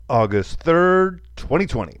August 3rd,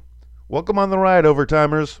 2020. Welcome on the ride,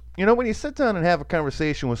 Overtimers. You know, when you sit down and have a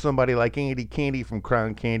conversation with somebody like Andy Candy from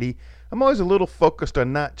Crown Candy, I'm always a little focused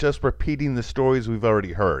on not just repeating the stories we've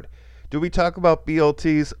already heard. Do we talk about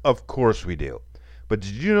BLTs? Of course we do. But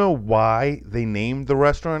did you know why they named the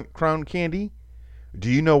restaurant Crown Candy? Do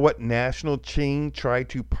you know what national chain tried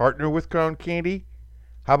to partner with Crown Candy?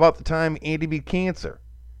 How about the time Andy beat cancer?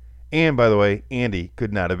 And by the way, Andy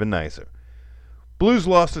could not have been nicer. Blues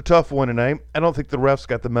lost a tough one tonight. I don't think the refs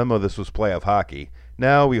got the memo this was playoff hockey.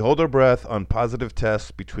 Now we hold our breath on positive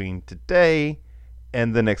tests between today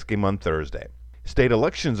and the next game on Thursday. State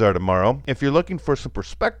elections are tomorrow. If you're looking for some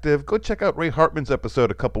perspective, go check out Ray Hartman's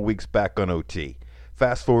episode a couple weeks back on OT.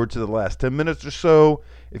 Fast forward to the last 10 minutes or so.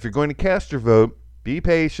 If you're going to cast your vote, be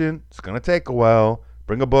patient. It's going to take a while.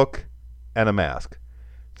 Bring a book and a mask.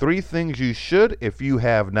 3 things you should, if you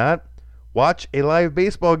have not. Watch a live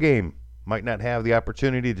baseball game. Might not have the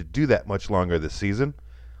opportunity to do that much longer this season.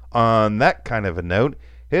 On that kind of a note,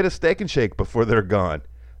 hit a Steak and Shake before they're gone.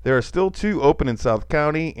 There are still 2 open in South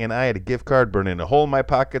County, and I had a gift card burning a hole in my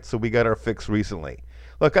pocket, so we got our fix recently.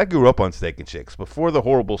 Look, I grew up on Steak and Shakes before the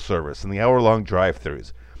horrible service and the hour-long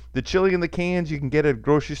drive-thrus. The chili in the cans you can get at a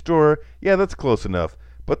grocery store, yeah, that's close enough.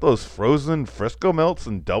 But those frozen Frisco melts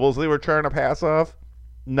and doubles they were trying to pass off?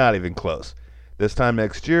 Not even close. This time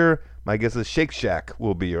next year, my guess is Shake Shack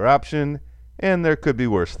will be your option, and there could be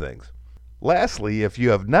worse things. Lastly, if you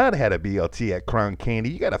have not had a BLT at Crown Candy,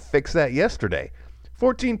 you got to fix that yesterday.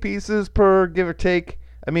 14 pieces per, give or take.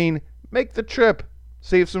 I mean, make the trip.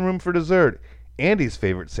 Save some room for dessert. Andy's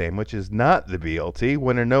favorite sandwich is not the BLT.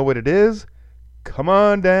 Want to know what it is? Come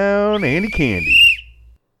on down, Andy Candy.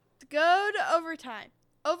 Go to Overtime.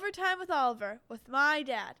 Overtime with Oliver, with my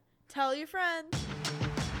dad. Tell your friends.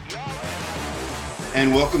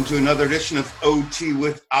 And welcome to another edition of OT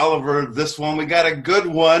with Oliver. This one, we got a good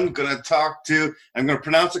one. Going to talk to, I'm going to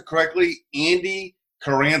pronounce it correctly, Andy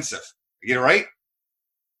Karancif. You get it right?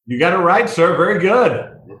 You got it right, sir. Very good.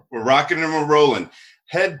 We're rocking and we're rolling.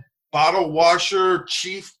 Head bottle washer,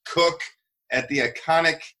 chief cook at the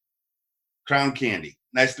iconic Crown Candy.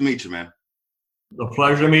 Nice to meet you, man. A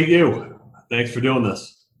pleasure to meet you. Thanks for doing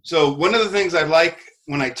this. So one of the things I like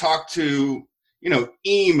when I talk to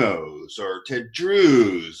emos or Ted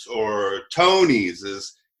Drews or Tonys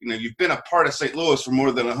is, you've been a part of St. Louis for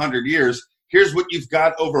more than 100 years. Here's what you've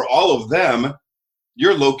got over all of them.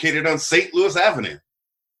 You're located on St. Louis Avenue.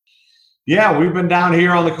 Yeah, we've been down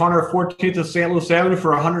here on the corner of 14th and St. Louis Avenue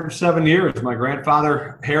for 107 years. My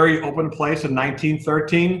grandfather, Harry, opened the place in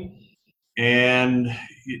 1913. And,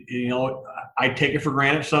 I take it for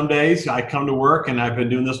granted some days. I come to work, and I've been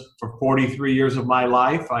doing this for 43 years of my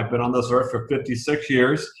life. I've been on this earth for 56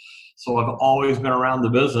 years. So I've always been around the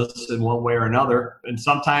business in one way or another. And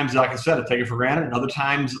sometimes, like I said, I take it for granted. And other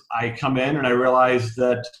times I come in and I realize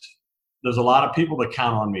that there's a lot of people that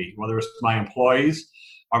count on me, whether it's my employees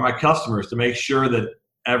or my customers, to make sure that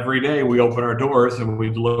every day we open our doors and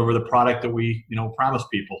we deliver the product that we, promise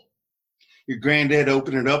people. Your granddad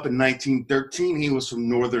opened it up in 1913. He was from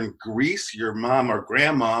northern Greece. Your mom or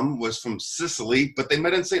grandmom was from Sicily, but they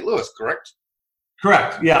met in St. Louis, correct?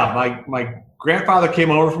 Correct. Yeah. My grandfather came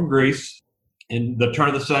over from Greece in the turn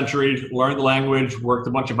of the century, learned the language, worked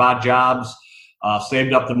a bunch of odd jobs,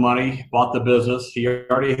 saved up the money, bought the business. He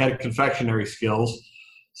already had confectionery skills.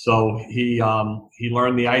 So he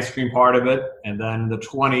learned the ice cream part of it, and then in the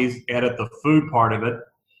 20s added the food part of it.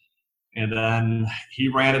 And then he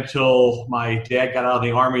ran until my dad got out of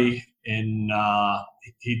the Army, and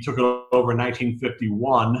he took it over in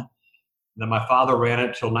 1951. Then my father ran it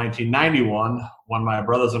until 1991 when my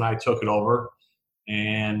brothers and I took it over.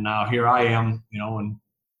 And now here I am, in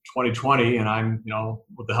 2020, and I'm,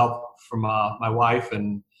 with the help from my wife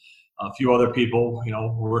and a few other people,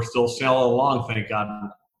 we're still sailing along, thank God,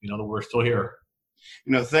 that we're still here.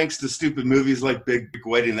 Thanks to stupid movies like Big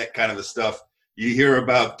Wedding, that kind of a stuff. You hear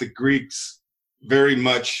about the Greeks very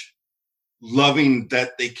much loving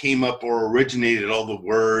that they came up or originated all the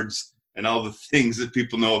words and all the things that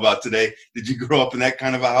people know about today. Did you grow up in that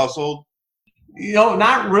kind of a household?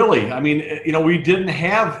 Not really. I mean, we didn't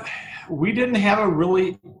have a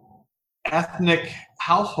really ethnic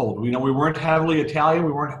household. We weren't heavily Italian.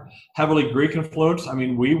 We weren't heavily Greek influenced. I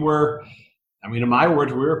mean, in my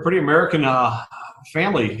words, we were a pretty American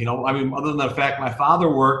family. Other than the fact my father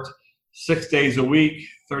worked 6 days a week,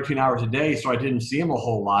 13 hours a day, so I didn't see him a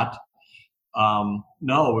whole lot.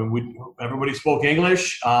 Everybody spoke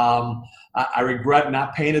English. I regret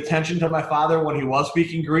not paying attention to my father when he was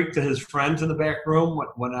speaking Greek to his friends in the back room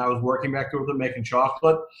when I was working back there with them making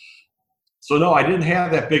chocolate. So no, I didn't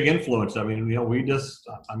have that big influence. We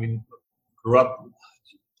grew up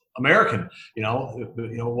American. There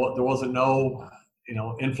wasn't no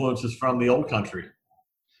influences from the old country.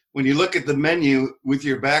 When you look at the menu with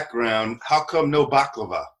your background, how come no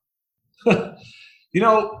baklava?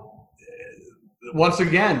 Once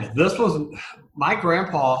again, this was my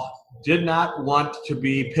grandpa did not want to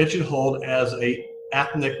be pigeonholed as a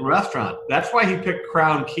ethnic restaurant. That's why he picked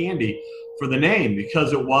Crown Candy for the name,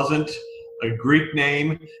 because it wasn't a Greek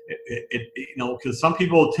name. Because some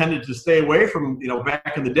people tended to stay away from,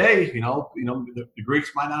 back in the day, the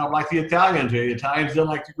Greeks might not have liked the Italians, or the Italians didn't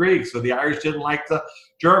like the Greeks, or the Irish didn't like the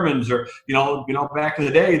Germans, or, back in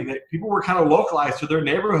the day, people were kind of localized to their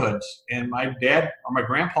neighborhoods. And my dad or my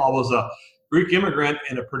grandpa was a Greek immigrant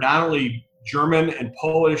in a predominantly German and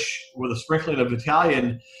Polish with a sprinkling of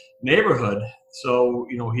Italian neighborhood. So,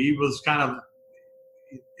 he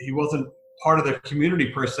wasn't part of the community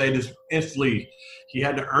per se. Just instantly, he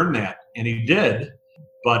had to earn that, and he did.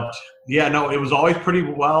 But it was always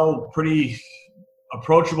pretty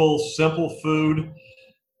approachable, simple food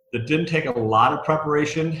that didn't take a lot of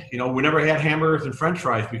preparation. We never had hamburgers and French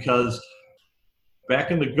fries because back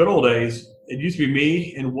in the good old days, it used to be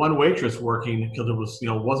me and one waitress working because it was,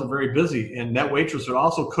 wasn't very busy, and that waitress would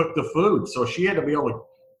also cook the food, so she had to be able to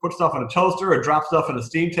put stuff in a toaster or drop stuff in a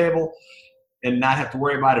steam table and not have to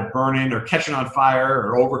worry about it burning or catching on fire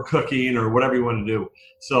or overcooking or whatever you want to do.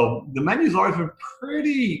 So the menu's always been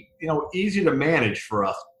pretty, easy to manage for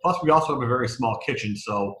us. Plus, we also have a very small kitchen,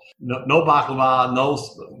 so no baklava,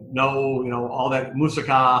 no, all that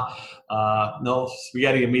moussaka, no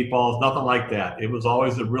spaghetti and meatballs, nothing like that. It was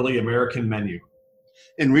always a really American menu.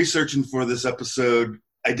 In researching for this episode,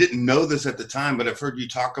 I didn't know this at the time, but I've heard you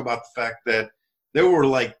talk about the fact that there were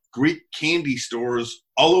like Greek candy stores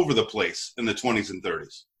all over the place in the 20s and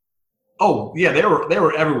 30s. Oh yeah, they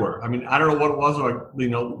were everywhere. I mean, I don't know what it was,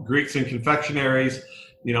 like, Greeks in confectionaries,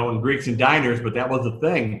 and Greeks in diners, but that was the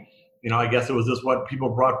thing. I guess it was just what people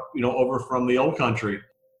brought, over from the old country.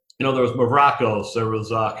 There was Mavracos, there was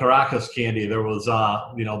Caracas candy, there was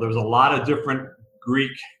there was a lot of different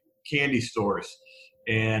Greek candy stores,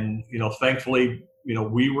 and thankfully,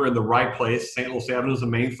 we were in the right place. St. Louis Avenue is the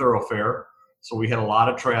main thoroughfare. So we had a lot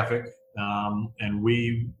of traffic, and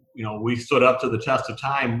we stood up to the test of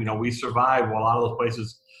time. We survived while a lot of those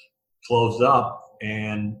places closed up.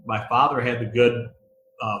 And my father had the good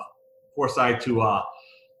foresight to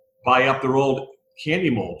buy up their old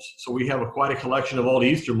candy molds. So we have quite a collection of old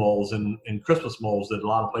Easter molds and Christmas molds that a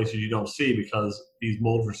lot of places you don't see because these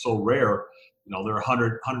molds are so rare. They're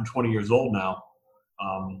 100, 120 years old now,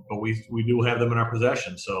 but we do have them in our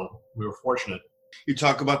possession. So we were fortunate. You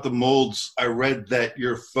talk about the molds. I read that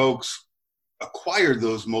your folks acquired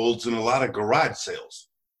those molds in a lot of garage sales.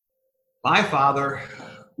 My father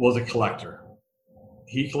was a collector.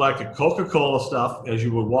 He collected Coca-Cola stuff, as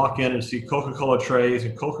you would walk in and see Coca-Cola trays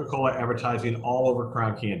and Coca-Cola advertising all over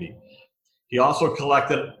Crown Candy. He also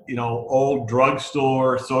collected, old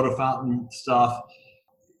drugstore soda fountain stuff.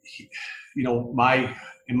 In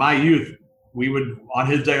my youth, we would, on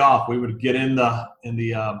his day off, we would get in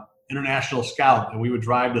the International Scout, and we would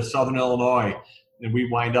drive to Southern Illinois, and we'd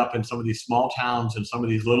wind up in some of these small towns and some of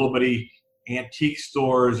these little bitty antique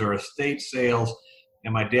stores or estate sales,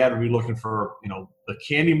 and my dad would be looking for, the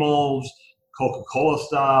candy molds, Coca-Cola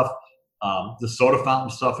stuff, the soda fountain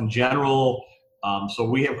stuff in general. So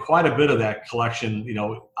we have quite a bit of that collection,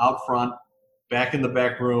 out front, back in the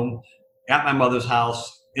back room, at my mother's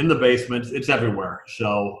house, in the basement. It's everywhere.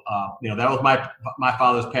 So, that was my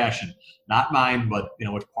father's passion, not mine, but,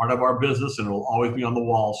 it's part of our business, and it will always be on the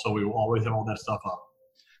wall. So we will always have all that stuff up.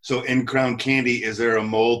 So in Crown Candy, is there a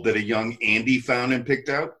mold that a young Andy found and picked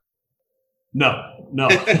out? No.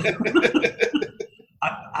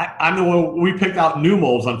 I'm the one. We picked out new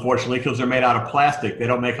molds, unfortunately, because they're made out of plastic. They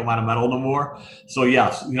don't make them out of metal no more. So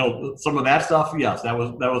yes, some of that stuff, yes, that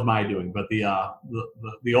was my doing. But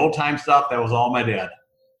the old time stuff, that was all my dad.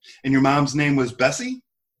 And your mom's name was Bessie?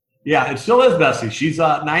 Yeah, it still is Bessie. She's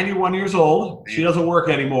 91 years old. She doesn't work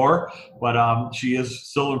anymore, but she is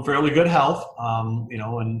still in fairly good health.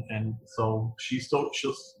 And so she's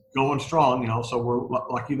going strong. So we're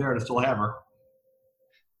lucky there to still have her.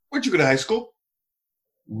 Where'd you go to high school?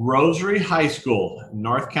 Rosary High School,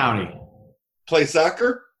 North County. Play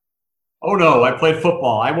soccer? Oh, no, I played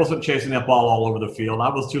football. I wasn't chasing that ball all over the field. I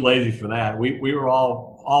was too lazy for that. We were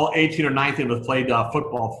all 18 or 19 of us played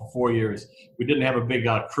football for 4 years. We didn't have a big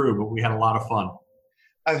crew, but we had a lot of fun.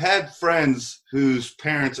 I've had friends whose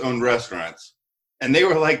parents owned restaurants, and they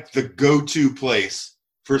were like the go-to place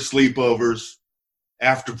for sleepovers,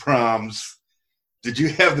 after proms. Did you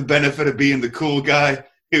have the benefit of being the cool guy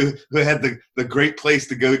who had the great place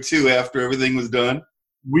to go to after everything was done?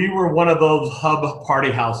 We were one of those hub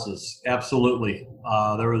party houses. Absolutely.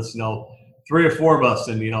 There was, 3 or 4 of us,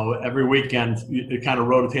 and every weekend it kind of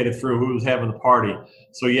rotated through who was having the party.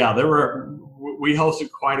 So yeah, we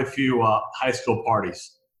hosted quite a few high school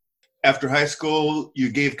parties. After high school, you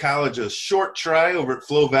gave college a short try over at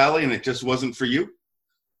Flow Valley, and it just wasn't for you?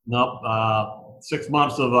 Nope. 6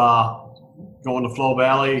 months of going to Flow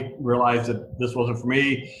Valley, realized that this wasn't for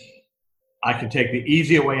me. I could take the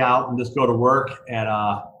easier way out and just go to work at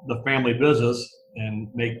the family business and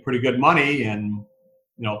make pretty good money, and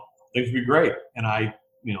things would be great. And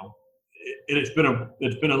it's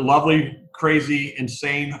been a lovely, crazy,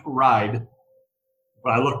 insane ride.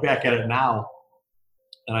 But I look back at it now,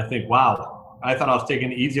 and I think, wow, I thought I was taking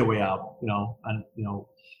the easier way out.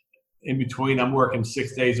 In between, I'm working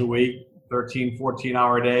 6 days a week, 13,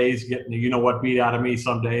 14-hour days, getting the beat out of me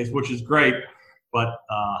some days, which is great. But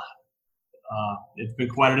it's been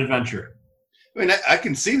quite an adventure. I mean, I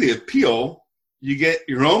can see the appeal. You get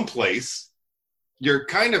your own place. You're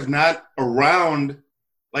kind of not around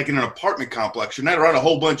like in an apartment complex. You're not around a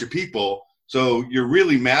whole bunch of people. So you're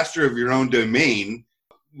really master of your own domain.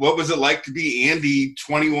 What was it like to be Andy,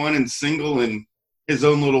 21 and single in his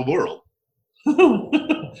own little world?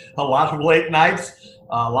 A lot of late nights,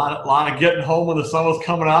 a lot of getting home when the sun was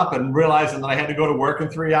coming up and realizing that I had to go to work in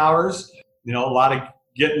 3 hours. A lot of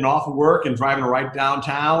getting off of work and driving right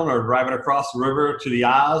downtown or driving across the river to the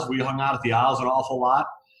Oz. We hung out at the Oz an awful lot.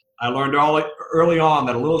 I learned early on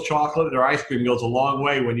that a little chocolate or ice cream goes a long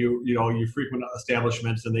way when you frequent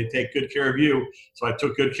establishments, and they take good care of you. So I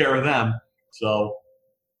took good care of them. So,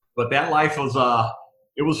 but that life was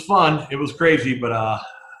it was fun. It was crazy, but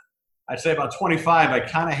I'd say about 25, I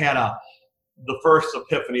kind of had the first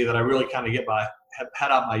epiphany that I really kind of get my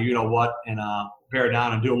head out my what and bear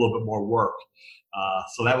down and do a little bit more work.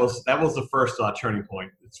 So that was the first turning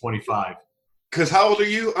point. It's 25. Because how old are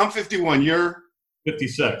you? I'm 51. You're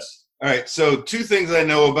 56. All right. So 2 things I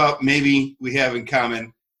know about maybe we have in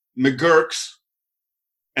common: McGurk's,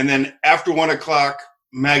 and then after 1 o'clock,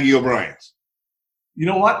 Maggie O'Brien's. You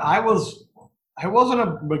know what? I wasn't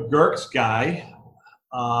a McGurk's guy.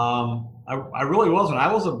 I really wasn't.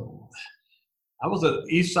 I was an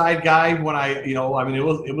East Side guy when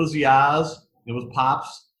it was the Oz, it was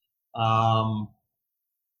Pops.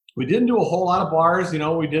 We didn't do a whole lot of bars.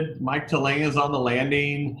 We did Mike Telena's on the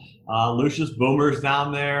Landing, Lucius Boomer's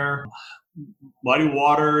down there, Muddy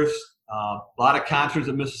Waters, a lot of concerts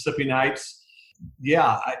at Mississippi Nights.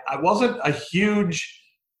 Yeah, I wasn't a huge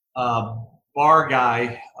bar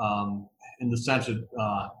guy in the sense of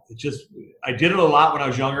I did it a lot when I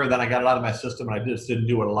was younger. Then I got it out of my system, and I just didn't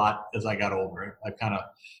do it a lot as I got older. I kind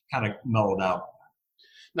of mellowed out.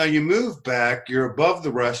 Now you move back. You're above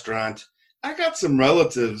the restaurant. I got some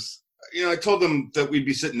relatives. I told them that we'd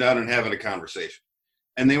be sitting down and having a conversation,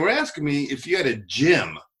 and they were asking me if you had a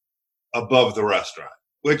gym above the restaurant,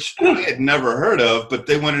 which I had never heard of. But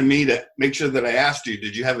they wanted me to make sure that I asked you,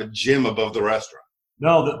 did you have a gym above the restaurant?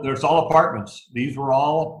 No, there's all apartments. These were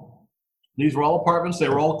all apartments. They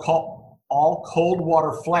were all cold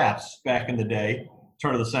water flats back in the day,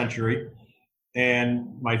 turn of the century.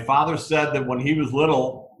 And my father said that when he was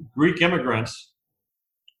little, Greek immigrants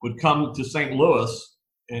would come to St. Louis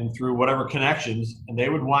and through whatever connections, and they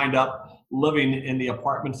would wind up living in the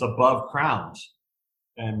apartments above Crowns.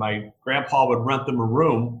 And my grandpa would rent them a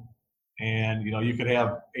room, and you could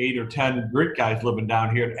have 8 or 10 Greek guys living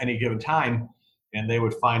down here at any given time. And they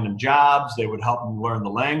would find them jobs. They would help them learn the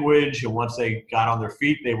language. And once they got on their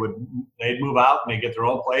feet, they'd move out and they'd get their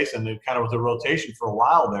own place. And it kind of was a rotation for a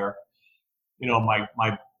while there.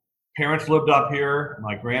 My parents lived up here.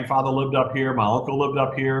 My grandfather lived up here. My uncle lived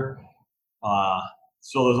up here.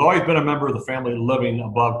 So there's always been a member of the family living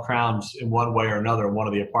above Crowns in one way or another in one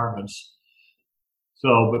of the apartments.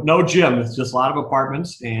 So, but no gym. It's just a lot of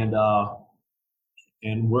apartments. And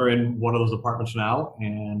we're in one of those apartments now,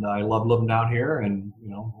 and I love living down here, and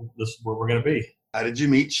this is where we're going to be. How did you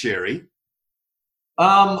meet Sherry?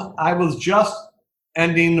 I was just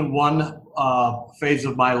ending one phase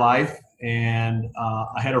of my life, and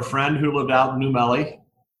I had a friend who lived out in New Melly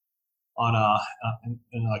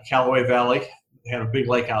in Callaway Valley. They had a big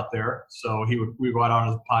lake out there, so we go out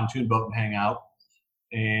on a pontoon boat and hang out.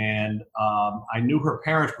 And I knew her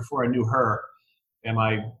parents before I knew her. And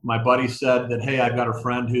my buddy said that, hey, I've got a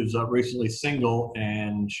friend who's recently single,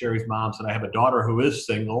 and Sherry's mom said, I have a daughter who is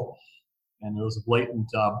single. And it was a blatant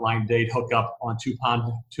blind date hookup on 2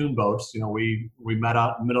 pontoon boats. We met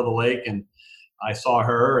out in the middle of the lake, and I saw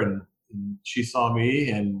her, and she saw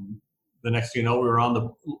me. And the next thing you know, we were on the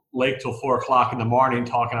lake till 4 o'clock in the morning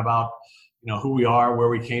talking about, who we are, where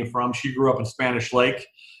we came from. She grew up in Spanish Lake,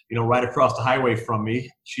 right across the highway from me.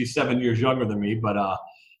 She's 7 years younger than me, but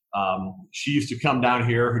she used to come down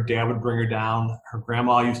here. Her dad would bring her down. Her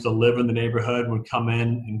grandma used to live in the neighborhood, would come in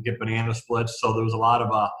and get banana splits. So there was a lot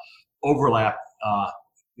of overlap,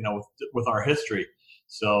 with our history.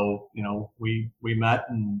 So, we met,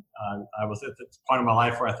 and I was at the point of my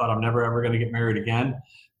life where I thought I'm never, ever going to get married again.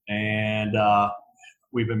 And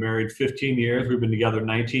we've been married 15 years. We've been together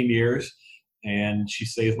 19 years. And she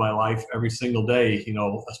saves my life every single day,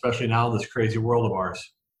 especially now in this crazy world of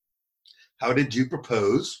ours. How did you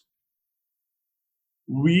propose?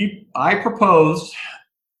 I proposed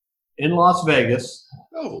in Las Vegas.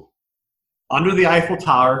 Oh, Under the Eiffel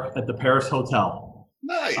Tower at the Paris Hotel.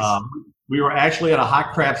 nice. We were actually at a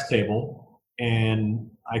hot craps table, and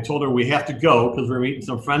I told her we have to go because we're meeting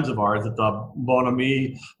some friends of ours at the Bon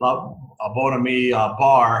Ami bar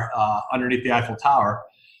underneath the Eiffel Tower.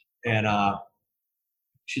 And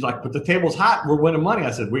she's like, "But the table's hot. We're winning money."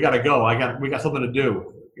 I said, "We got to go. We got something to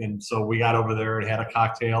do." And so we got over there and had a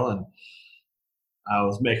cocktail, and I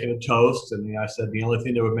was making a toast, and I said the only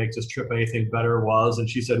thing that would make this trip anything better was, and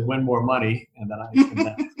she said, "Win more money." And then I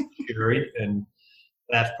Sherry, and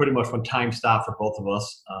that's pretty much when time stopped for both of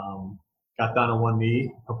us. Got down on one knee,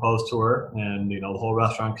 proposed to her, and the whole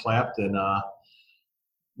restaurant clapped, and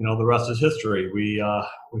the rest is history. We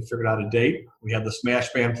figured out a date. We had the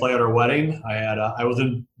Smash Band play at our wedding. I was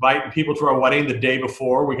inviting people to our wedding the day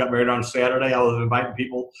before. We got married on Saturday. I was inviting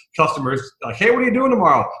people, customers, like, "Hey, what are you doing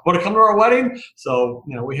tomorrow? Want to come to our wedding?" So,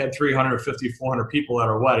 we had 350, 400 people at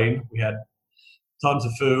our wedding. We had tons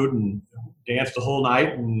of food and danced the whole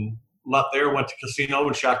night and left there, went to casino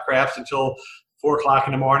and shot craps until 4 o'clock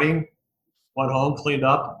in the morning, went home, cleaned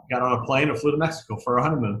up, got on a plane and flew to Mexico for our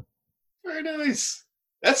honeymoon. Very nice.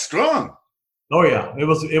 That's strong. Oh yeah, it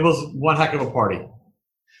was one heck of a party.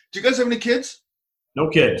 Do you guys have any kids? No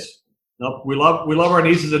kids. Nope. We love our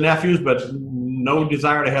nieces and nephews, but no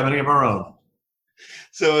desire to have any of our own.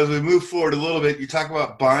 So as we move forward a little bit, you talk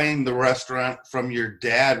about buying the restaurant from your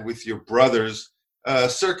dad with your brothers,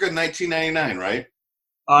 circa 1999, right?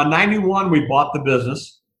 91, we bought the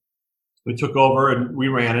business. We took over and we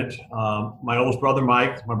ran it. My oldest brother,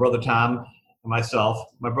 Mike, my brother, Tom, and myself.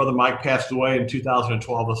 My brother, Mike, passed away in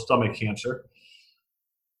 2012 of stomach cancer.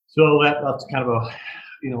 So that left kind of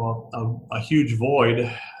a huge void,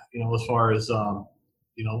 as far as,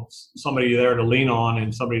 somebody there to lean on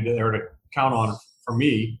and somebody there to count on for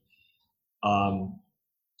me. And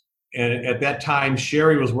at that time,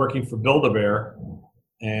 Sherry was working for Build-A-Bear,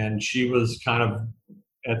 and she was kind of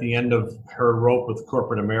at the end of her rope with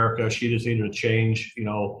corporate America. She just needed a change,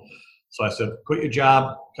 So I said, "Quit your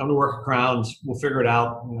job, come to work at Crowns. We'll figure it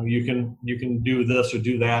out. You can do this or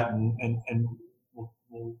do that, and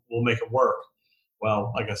we'll make it work."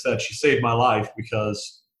 Well, like I said, she saved my life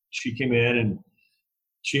because she came in and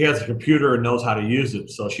she has a computer and knows how to use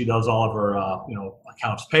it. So she does all of her,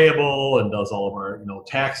 accounts payable and does all of our,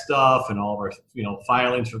 tax stuff and all of our,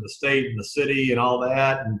 filings for the state and the city and all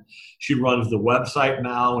that. And she runs the website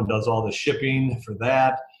now and does all the shipping for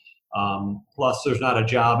that. Plus, there's not a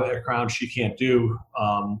job at Crown she can't do.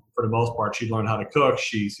 For the most part, she learned how to cook.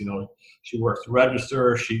 She's, she works the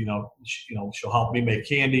register. She'll help me make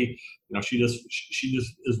candy. She just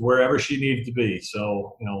is wherever she needs to be.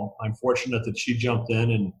 So, I'm fortunate that she jumped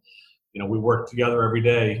in and, we work together every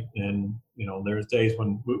day. And, there's days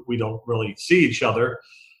when we don't really see each other.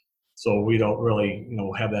 So we don't really,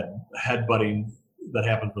 have that headbutting that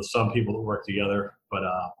happens with some people that work together. But,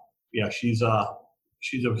 yeah, she's a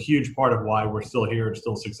huge part of why we're still here and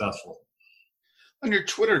still successful. On your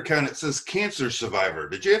Twitter account, it says cancer survivor.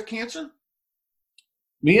 Did you have cancer?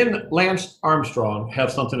 Me and Lance Armstrong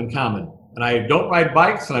have something in common. And I don't ride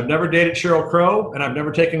bikes, and I've never dated Sheryl Crow, and I've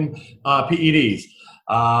never taken PEDs.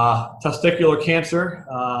 Testicular cancer,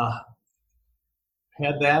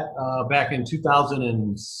 had that back in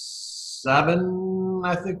 2007,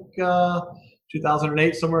 I think,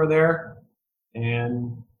 2008, somewhere there.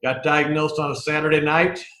 And got diagnosed on a Saturday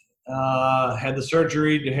night, had the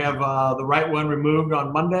surgery to have the right one removed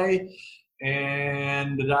on Monday,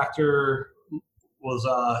 and the doctor was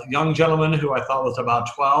a young gentleman who I thought was about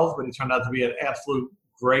 12, but he turned out to be an absolute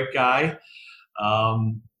great guy.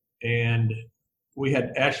 And we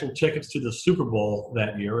had actual tickets to the Super Bowl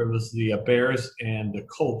that year. It was the Bears and the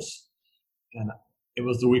Colts, and it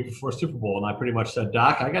was the week before Super Bowl. And I pretty much said,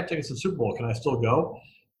 "Doc, I got tickets to the Super Bowl. Can I still go?"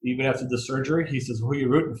 Even after the surgery, he says, "Who are you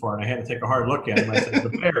rooting for?" And I had to take a hard look at him. I said, "The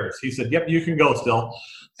Bears." He said, "Yep, you can go still."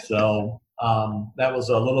 So that was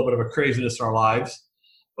a little bit of a craziness in our lives.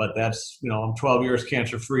 But that's, I'm 12 years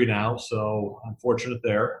cancer-free now, so I'm fortunate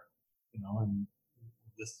there. And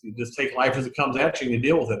you just take life as it comes at you and you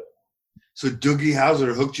deal with it. So Doogie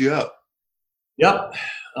Howser hooked you up. Yep.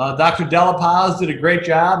 Dr. Della Paz did a great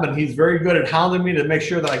job, and he's very good at hounding me to make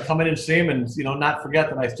sure that I come in and see him and, not forget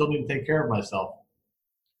that I still need to take care of myself.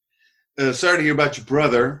 Sorry to hear about your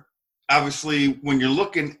brother. Obviously, when you're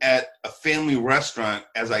looking at a family restaurant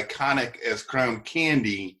as iconic as Crown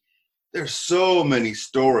Candy, there's so many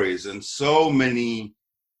stories and so many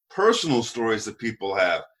personal stories that people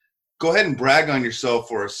have. Go ahead and brag on yourself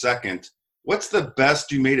for a second. What's the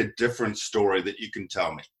best you made a difference story that you can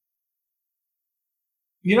tell me?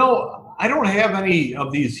 I don't have any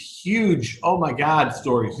of these huge, oh my God,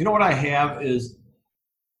 stories. What I have is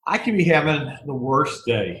I can be having the worst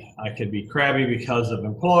day. I can be crabby because of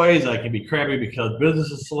employees. I can be crabby because business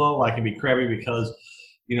is slow. I can be crabby because,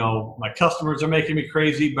 my customers are making me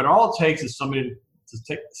crazy. But all it takes is somebody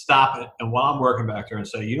to stop it. And while I'm working back there and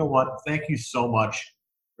say, you know what, thank you so much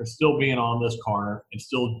for still being on this corner and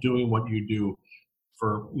still doing what you do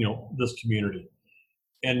for, this community.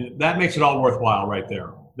 And that makes it all worthwhile right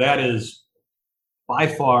there. That is by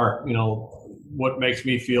far, what makes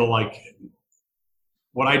me feel like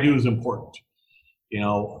what I do is important.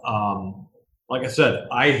 Like I said,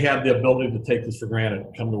 I have the ability to take this for granted,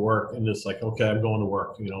 come to work and just like, okay, I'm going to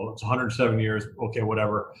work. It's 107 years. Okay,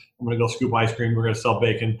 whatever. I'm going to go scoop ice cream. We're going to sell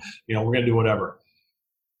bacon. We're going to do whatever.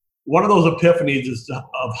 One of those epiphanies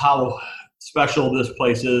of how special this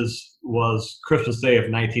place was Christmas Day of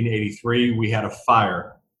 1983. We had a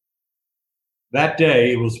fire. That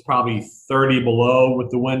day, it was probably 30 below with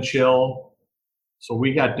the wind chill. So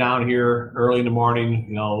we got down here early in the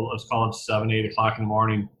morning, let's call it 7, 8 o'clock in the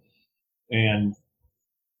morning. And,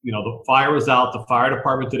 the fire was out. The fire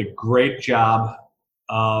department did a great job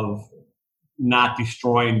of not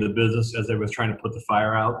destroying the business as they was trying to put the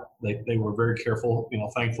fire out. They were very careful.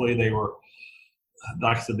 Thankfully,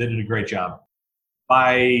 like I said, they did a great job.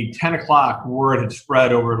 By 10 o'clock, word had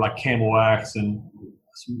spread over like KMOX and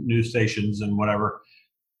some news stations and whatever.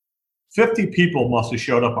 50 people must have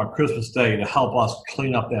showed up on Christmas Day to help us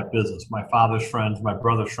clean up that business. My father's friends, my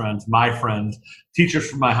brother's friends, my friends, teachers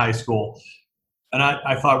from my high school. And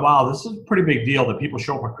I thought, wow, this is a pretty big deal that people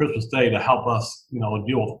show up on Christmas Day to help us,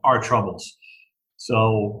 deal with our troubles.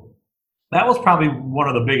 So that was probably one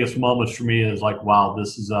of the biggest moments for me is like, wow,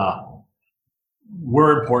 this is,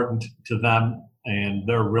 we're important to them and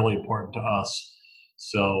they're really important to us.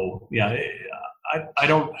 So yeah,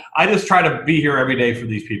 I just try to be here every day for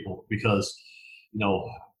these people because,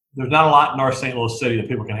 there's not a lot in North St. Louis City that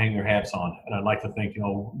people can hang their hats on. And I'd like to think,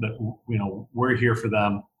 that, we're here for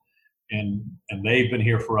them and they've been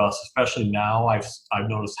here for us, especially now. I've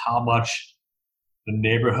noticed how much the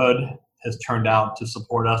neighborhood has turned out to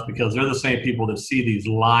support us because they're the same people that see these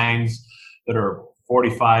lines that are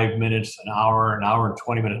 45 minutes, an hour and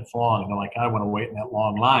 20 minutes long. And they're like, I want to wait in that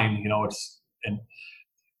long line, and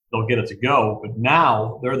they'll get it to go. But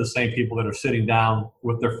now they're the same people that are sitting down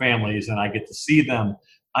with their families and I get to see them.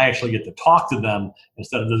 I actually get to talk to them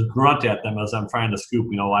instead of just grunt at them as I'm trying to scoop,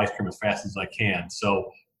 ice cream as fast as I can.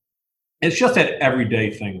 So it's just that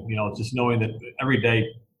everyday thing, just knowing that every day,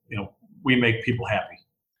 we make people happy.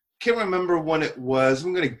 Can't remember when it was.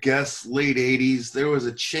 I'm going to guess late 80s. There was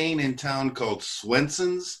a chain in town called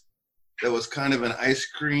Swenson's that was kind of an ice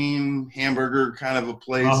cream, hamburger kind of a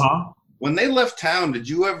place. Uh-huh. When they left town, did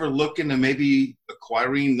you ever look into maybe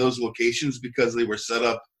acquiring those locations because they were set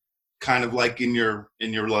up kind of like in your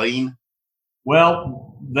lane?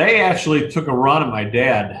 Well, they actually took a run at my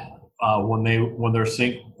dad when their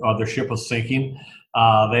ship was sinking.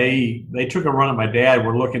 They took a run at my dad.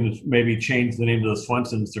 We're looking to maybe change the name of the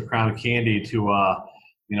Swenson's to Crown Candy to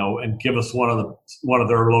and give us one of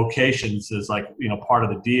their locations as like part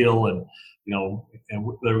of the deal, and and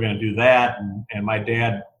they were going to do that. And my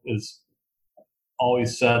dad is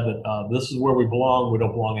always said that this is where we belong. We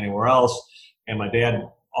don't belong anywhere else. And my dad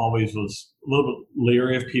always was a little bit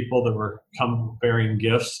leery of people that were come bearing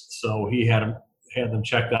gifts. So he had them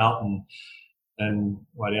checked out, and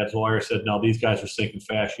my dad's lawyer said, no, these guys are sinking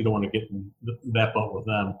fast. You don't want to get in that boat with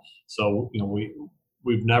them. So,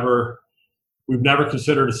 we've never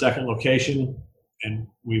considered a second location, and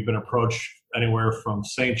we've been approached anywhere from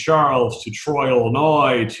St. Charles to Troy,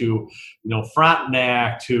 Illinois, to,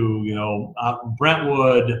 Frontenac, to,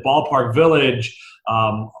 Brentwood, Ballpark Village.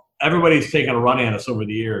 Everybody's taken a run at us over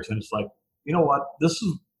the years. And it's like, you know what,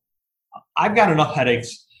 I've got enough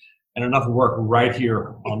headaches and enough work right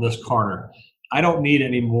here on this corner. I don't need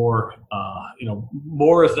any more,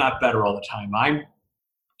 more is not better all the time. I'm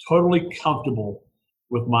totally comfortable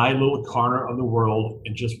with my little corner of the world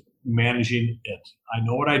and just managing it. I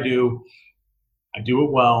know what I do. I do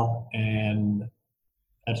it well, and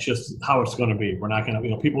That's just how it's going to be. We're not going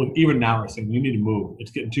to, people even now are saying, you need to move.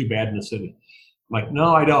 It's getting too bad in the city. I'm like,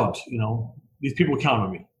 no, I don't. These people count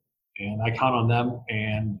on me, and I count on them,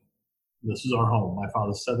 and this is our home. My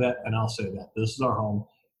father said that, and I'll say that. This is our home.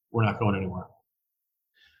 We're not going anywhere.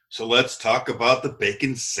 So let's talk about the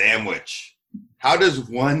bacon sandwich. How does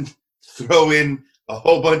one throw in a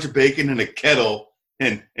whole bunch of bacon in a kettle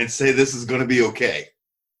and say this is going to be okay?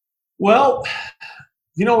 Well,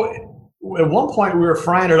 at one point we were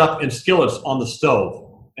frying it up in skillets on the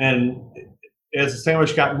stove. And as the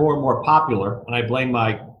sandwich got more and more popular, and I blame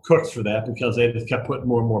my cooks for that because they just kept putting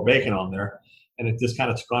more and more bacon on there, and it just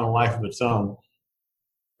kind of took on a life of its own.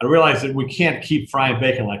 I realized that we can't keep frying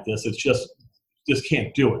bacon like this. It's just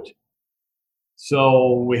can't do it.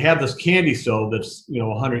 So we have this candy stove that's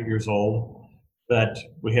 100 years old. That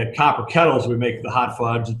we had copper kettles. We make the hot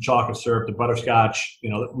fudge, the chocolate syrup, the butterscotch.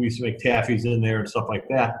 We used to make taffies in there and stuff like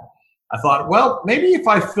that. I thought, well, maybe if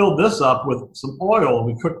I filled this up with some oil and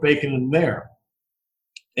we cooked bacon in there,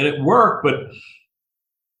 and it worked. But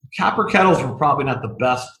copper kettles were probably not the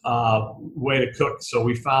best way to cook. So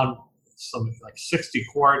we found some 60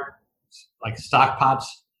 quart stock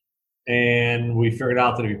pots. And we figured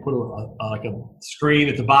out that if you put a screen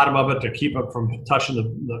at the bottom of it to keep it from touching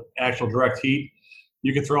the actual direct heat,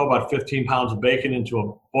 you can throw about 15 pounds of bacon into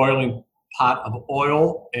a boiling pot of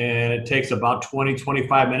oil, and it takes about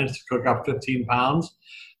 20-25 minutes to cook up 15 pounds.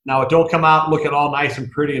 Now, it don't come out looking all nice and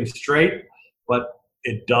pretty and straight, but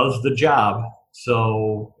it does the job.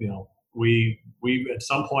 So, we at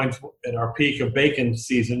some point at our peak of bacon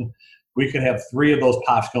season, we could have 3 of those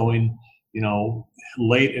pots going,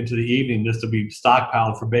 late into the evening just to be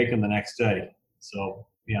stockpiled for bacon the next day. So,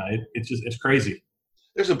 yeah, it's crazy.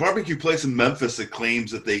 There's a barbecue place in Memphis that claims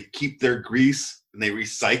that they keep their grease and they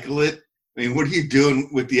recycle it. I mean, what are you doing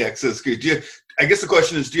with the excess grease? I guess the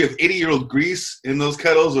question is, do you have 80-year-old grease in those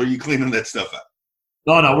kettles, or are you cleaning that stuff out?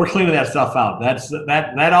 No, we're cleaning that stuff out.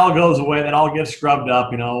 That all goes away. That all gets scrubbed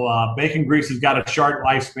up. Bacon grease has got a short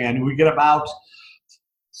lifespan. We get about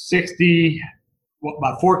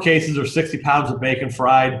 4 cases or 60 pounds of bacon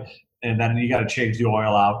fried, and then you got to change the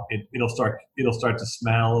oil out. It'll start to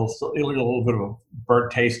smell. It'll get a little bit of a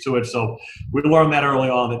burnt taste to it. So we learned that early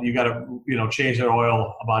on that you got to change that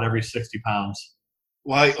oil about every 60 pounds.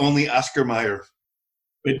 Why only Oscar Mayer?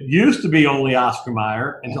 It used to be only Oscar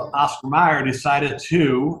Mayer until Oscar Mayer decided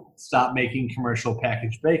to stop making commercial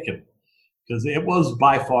packaged bacon, because it was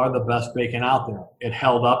by far the best bacon out there. It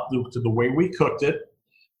held up to the way we cooked it.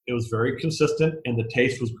 It was very consistent, and the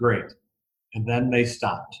taste was great. And then they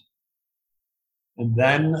stopped. And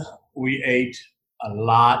then we ate a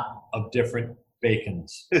lot of different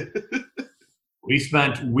bacons. We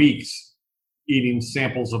spent weeks eating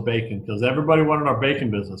samples of bacon because everybody wanted our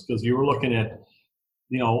bacon business, because you were looking at,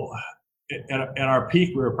 at our peak,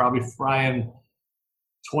 we were probably frying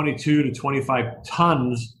 22 to 25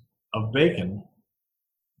 tons of bacon,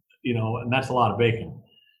 and that's a lot of bacon.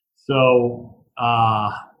 So,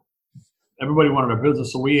 everybody wanted our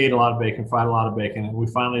business, so we ate a lot of bacon, fried a lot of bacon, and we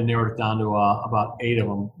finally narrowed it down to about 8 of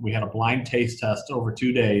them. We had a blind taste test over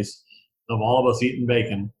 2 days of all of us eating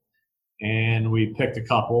bacon, and we picked a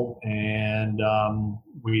couple, and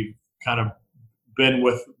we've kind of been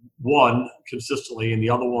with one consistently, and the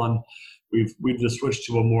other one we've just switched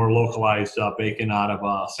to a more localized bacon out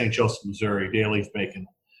of St. Joseph, Missouri, Daly's Bacon.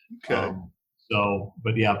 Okay.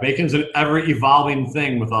 But yeah, bacon's an ever-evolving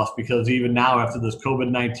thing with us, because even now after this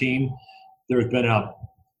COVID-19, there's been a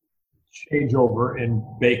changeover in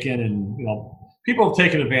bacon, and people have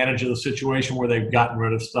taken advantage of the situation where they've gotten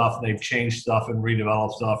rid of stuff and they've changed stuff and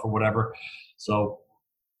redeveloped stuff or whatever. So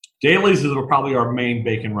Daly's is probably our main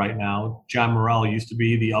bacon right now. John Morrell used to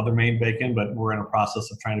be the other main bacon, but we're in a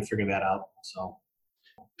process of trying to figure that out. So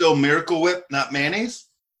still Miracle Whip, not mayonnaise?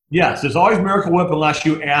 Yes, there's always Miracle Whip unless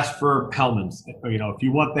you ask for Hellmann's. If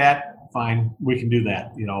you want that, fine, we can do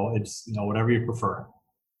that. It's whatever you prefer.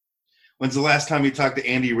 When's the last time you talked to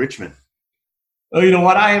Andy Richmond? Oh, you know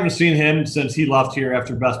what? I haven't seen him since he left here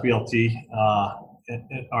after Best BLT,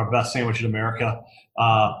 our best sandwich in America.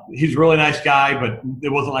 He's a really nice guy, but it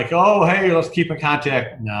wasn't like, oh, hey, let's keep in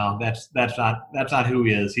contact. No, that's not who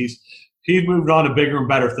he is. He's moved on to bigger and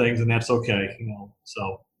better things, and that's okay.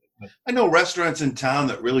 So. I know restaurants in town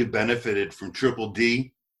that really benefited from Triple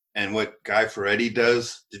D and what Guy Fieri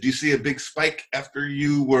does. Did you see a big spike after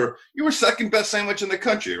you were second best sandwich in the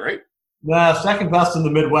country, right? Second best in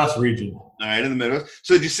the Midwest region. All right, in the Midwest.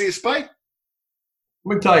 So did you see a spike?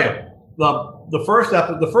 Let me tell you,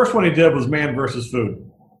 the first one he did was Man versus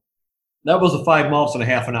Food. That was the 5 months and a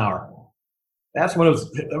half an hour. That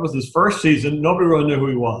was his first season. Nobody really knew who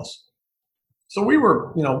he was. So we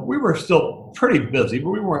were still pretty busy,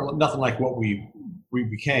 but we weren't nothing like what we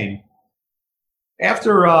became.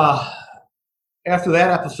 After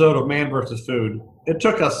that episode of Man vs. Food, it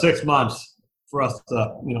took us 6 months for us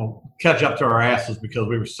to, catch up to our asses because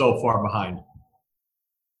we were so far behind.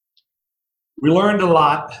 We learned a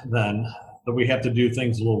lot then that we have to do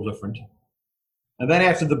things a little different. And then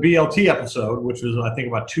after the BLT episode, which was, I think,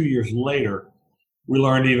 about 2 years later, we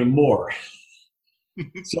learned even more.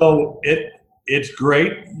 So it's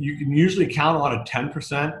great. You can usually count on a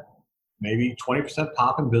 10%, maybe 20%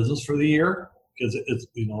 pop in business for the year because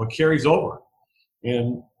it carries over.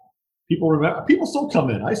 And people still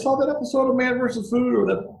come in. I saw that episode of Man vs. Food or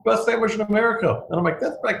the Best Sandwich in America. And I'm like,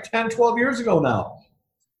 that's like 10, 12 years ago now.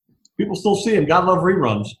 People still see them. God love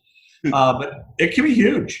reruns. But it can be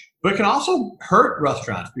huge. But it can also hurt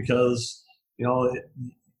restaurants because,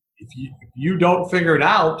 if you don't figure it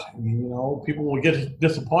out, people will get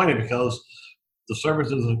disappointed because the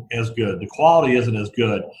service isn't as good. The quality isn't as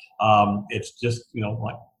good. It's just,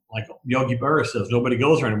 like Yogi Berra says, nobody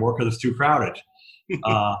goes there anymore because it's too crowded.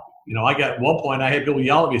 I got at one point, I had people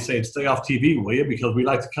yell at me saying, stay off TV, will you? Because we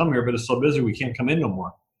like to come here, but it's so busy we can't come in no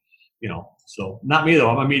more. So not me though.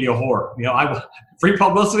 I'm a media whore. Free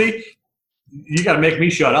publicity. You got to make me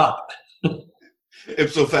shut up.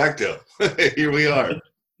 Ipso facto. Here we are.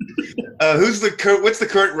 What's the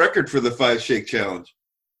current record for the 5 Shake Challenge?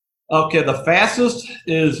 Okay, the fastest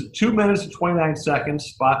is 2 minutes and 29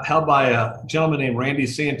 seconds, held by a gentleman named Randy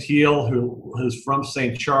Santiel, who is from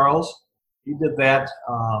St. Charles. He did that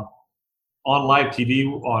on live TV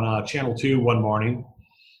on Channel 2 one morning.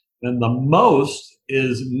 And the most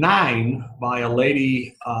is 9 by a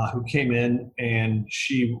lady who came in, and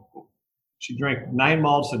she drank 9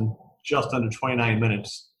 malts in just under 29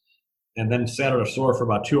 minutes and then sat at her store for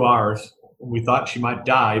about 2 hours. We thought she might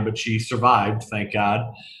die, but she survived, thank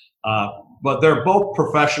God. But they're both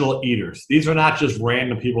professional eaters. These are not just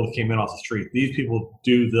random people that came in off the street. These people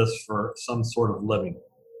do this for some sort of living.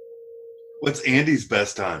 What's Andy's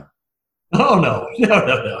best time? Oh, no.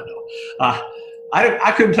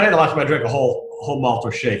 I couldn't tell you the last time I drank a whole malt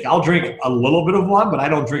or shake. I'll drink a little bit of one, but I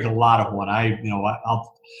don't drink a lot of one. There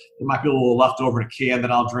might be a little left over in a can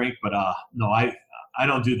that I'll drink, but no, I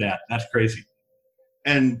don't do that. That's crazy.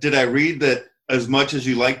 And did I read that as much as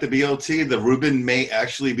you like the BLT, the Reuben may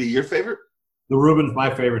actually be your favorite? The Reuben's my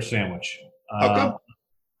favorite sandwich. How come?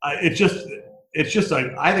 I think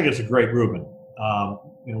it's a great Reuben.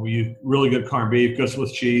 We use really good corned beef, good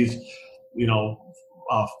Swiss cheese,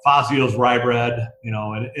 Fazio's rye bread,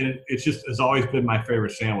 and it's always been my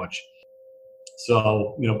favorite sandwich.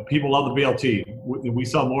 So, people love the BLT. We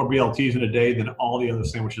sell more BLTs in a day than all the other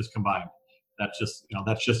sandwiches combined. That's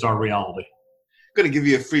just our reality. I'm going to give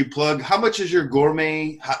you a free plug. How much is your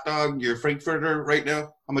gourmet hot dog, your Frankfurter right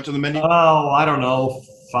now? How much on the menu? Oh, I don't know,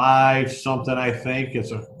 5 something, I think.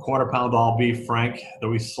 It's a 1/4 pound all beef Frank that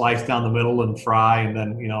we slice down the middle and fry and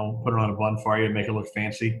then, put it on a bun for you and make it look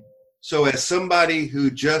fancy. So as somebody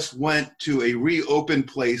who just went to a reopened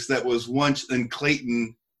place that was once in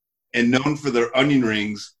Clayton and known for their onion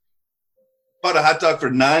rings, bought a hot dog for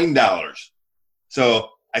 $9. So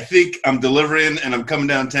I think I'm delivering and I'm coming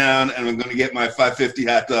downtown and I'm going to get my $5.50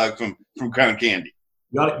 hot dog from Crown Candy.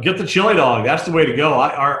 You got to get the chili dog. That's the way to go.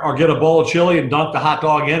 Or get a bowl of chili and dunk the hot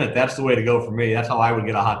dog in it. That's the way to go for me. That's how I would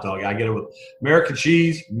get a hot dog. I get it with American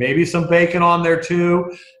cheese, maybe some bacon on there too,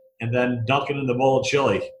 and then dunk it in the bowl of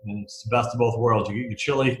chili. And it's the best of both worlds. You get your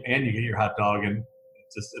chili and you get your hot dog, and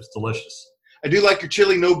it's delicious. I do like your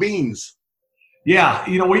chili, no beans. Yeah,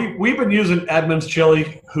 we've been using Edmunds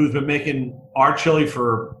Chili, who's been making our chili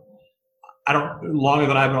for longer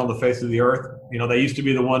than I've been on the face of the earth. They used to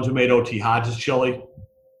be the ones who made O.T. Hodges chili.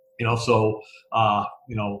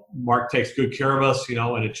 Mark takes good care of us.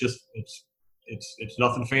 And it's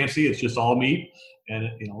nothing fancy. It's just all meat, and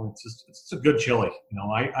it's a good chili.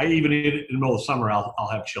 I even eat it in the middle of summer. I'll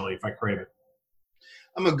have chili if I crave it.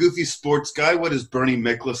 I'm a goofy sports guy. What is Bernie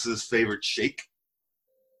Miklaus's favorite shake?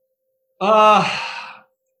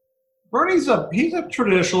 Bernie's he's a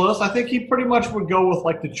traditionalist. I think he pretty much would go with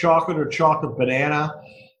like the chocolate or chocolate banana.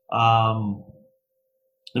 And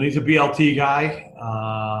he's a BLT guy.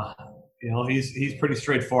 He's pretty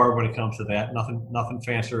straightforward when it comes to that. Nothing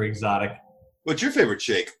fancy or exotic. What's your favorite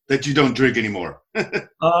shake that you don't drink anymore?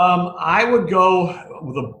 I would go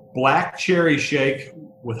with a black cherry shake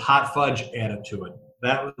with hot fudge added to it.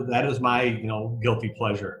 That is my guilty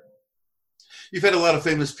pleasure. You've had a lot of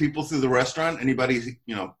famous people through the restaurant. Anybody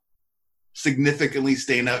significantly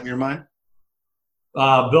stand out in your mind?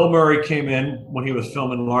 Bill Murray came in when he was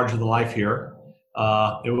filming Larger Than Life here.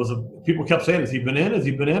 People kept saying, has he been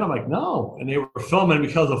in? I'm like, no. And they were filming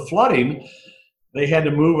because of flooding. they had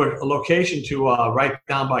to move a location to right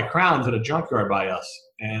down by Crowns at a junkyard by us.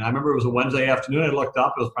 And I remember it was a Wednesday afternoon. I looked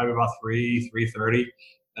up. It was probably about 3:30.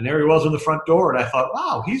 And there he was in the front door. And I thought,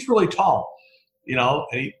 wow, he's really tall. And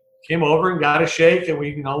he came over and got a shake. And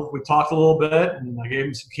we talked a little bit. And I gave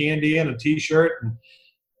him some candy and a T-shirt. And,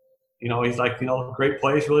 he's like, great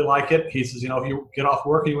place, really like it. He says, if you get off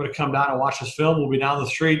work and you want to come down and watch this film, we'll be down the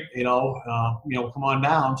street, come on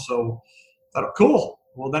down. So I thought, cool.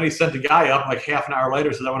 Well, then he sent the guy up like half an hour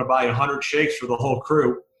later, said, I want to buy 100 shakes for the whole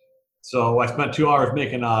crew. So I spent 2 hours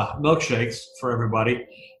making milkshakes for everybody,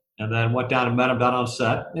 and then went down and met him down on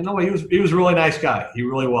set. He was a really nice guy. He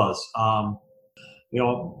really was.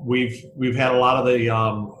 We've had a lot of the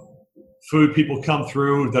food people come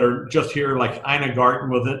through that are just here, like Ina Garten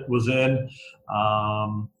was in.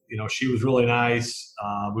 She was really nice.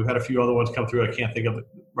 We've had a few other ones come through. I can't think of it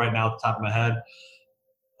right now at the top of my head.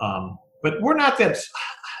 But we're not that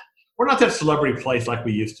celebrity place like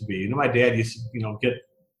we used to be. My dad used to,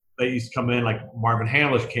 they used to come in, like Marvin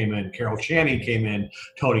Hamlish came in, Carol Channing came in,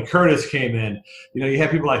 Tony Curtis came in. You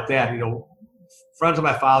had people like that. Friends of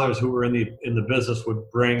my father's who were in the business would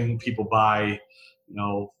bring people by.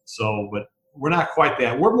 But we're not quite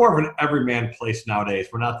that. We're more of an everyman place nowadays.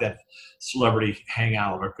 We're not that celebrity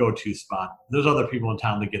hangout or go-to spot. There's other people in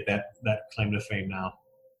town that get that claim to fame now.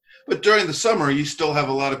 But during the summer, you still have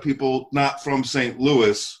a lot of people not from St.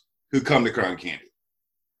 Louis who come to Crown Candy.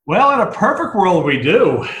 Well, in a perfect world, we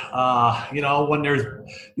do. When there's,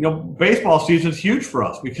 baseball season's huge for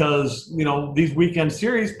us because, these weekend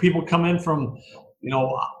series, people come in from,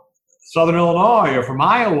 Southern Illinois or from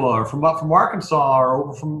Iowa or from Arkansas or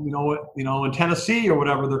over from, in Tennessee or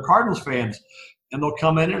whatever. They're Cardinals fans. And they'll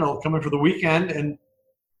come in for the weekend. And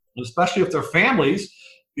especially if they're families,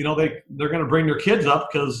 they're going to bring their kids up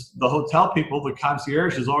because the hotel people, the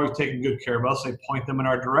concierge, is always taking good care of us. They point them in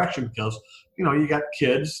our direction because, you got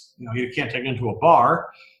kids, you can't take them to a bar.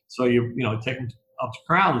 So you take them up to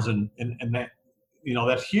Crowns and that,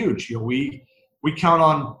 that's huge. We count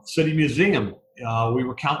on City Museum. We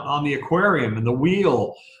were counting on the aquarium and the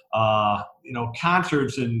wheel,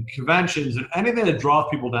 concerts and conventions and anything that draws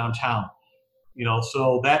people downtown,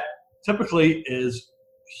 so that typically is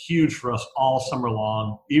huge for us all summer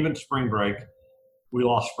long, even spring break. We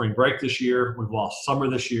lost spring break this year. We've lost summer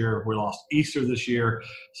this year. We lost Easter this year.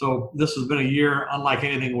 So this has been a year unlike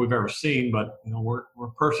anything we've ever seen, but we're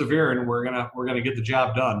persevering. We're going to get the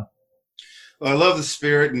job done. Well, I love the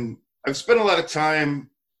spirit, and I've spent a lot of time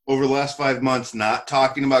over the last 5 months not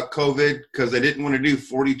talking about COVID because I didn't want to do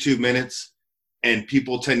 42 minutes and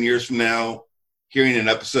people 10 years from now hearing an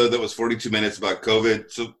episode that was 42 minutes about COVID.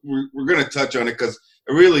 So we're going to touch on it because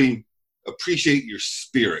I really appreciate your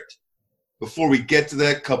spirit. Before we get to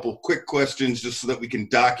that, couple quick questions just so that we can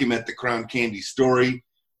document the Crown Candy story.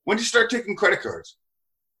 When did you start taking credit cards?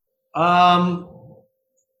 I'm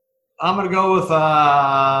going to go with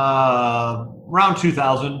around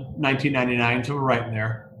 2000, 1999, so we're right in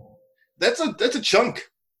there. That's a chunk.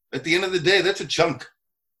 At the end of the day, that's a chunk.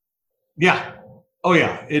 Yeah. Oh,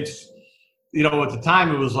 yeah. It's, at the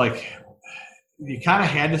time it was like you kind of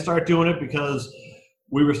had to start doing it because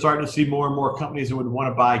we were starting to see more and more companies that would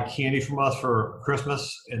want to buy candy from us for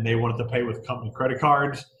Christmas, and they wanted to pay with company credit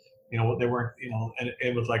cards. They weren't, and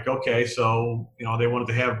it was like, okay, so, they wanted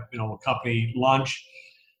to have, a company lunch,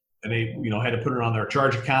 and they, had to put it on their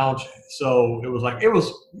charge account. So it was like,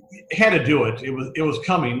 it had to do it. It was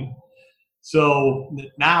coming. So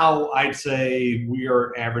now I'd say we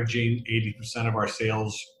are averaging 80% of our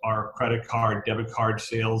sales are credit card, debit card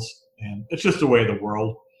sales, and it's just the way of the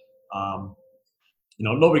world.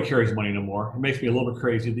 Nobody carries money no more. It makes me a little bit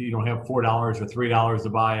crazy that you don't have $4 or $3 to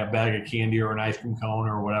buy a bag of candy or an ice cream cone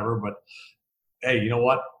or whatever. But hey, you know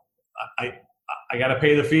what? I got to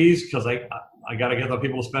pay the fees because I got to get the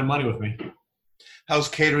people to spend money with me. How's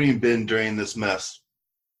catering been during this mess?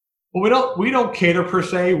 Well, we don't cater per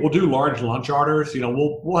se. We'll do large lunch orders.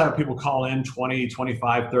 We'll have people call in 20,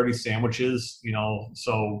 25, 30 sandwiches,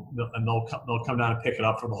 so and they'll come down and pick it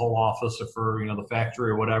up for the whole office or for, the factory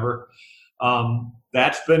or whatever.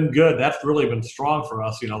 That's been good. That's really been strong for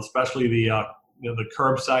us, especially the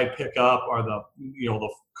curbside pickup or the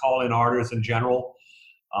call-in orders in general.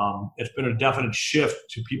 It's been a definite shift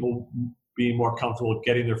to people being more comfortable with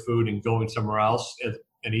getting their food and going somewhere else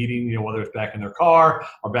and eating, whether it's back in their car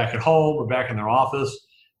or back at home or back in their office.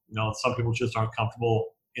 Some people just aren't comfortable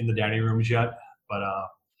in the dining rooms yet, but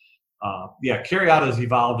carry out has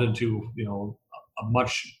evolved into, a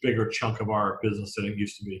much bigger chunk of our business than it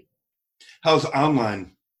used to be. How's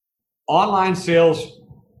online? Online sales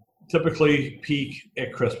typically peak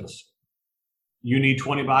at Christmas. you need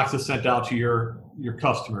 20 boxes sent out to your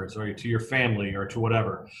customers or to your family or to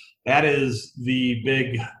whatever. That is the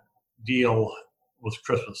big deal with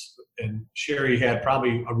Christmas. And Sherry had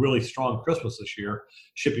probably a really strong Christmas this year,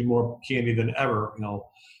 shipping more candy than ever,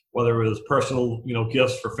 whether it was personal,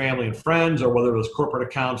 gifts for family and friends, or whether it was corporate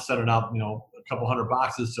accounts sending out, a couple hundred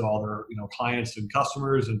boxes to all their, clients and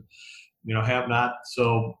customers and, have not.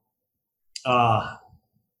 So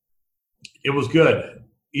it was good.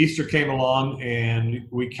 Easter came along, and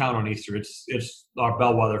we count on Easter. It's our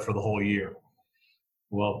bellwether for the whole year.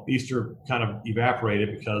 Well, Easter kind of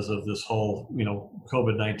evaporated because of this whole,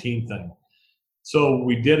 COVID-19 thing. So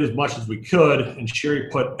we did as much as we could, and Sherry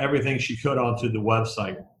put everything she could onto the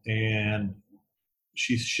website, and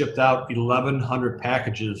she shipped out 1,100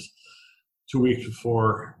 packages 2 weeks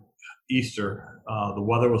before Easter. The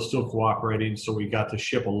weather was still cooperating, so we got to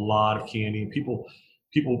ship a lot of candy. And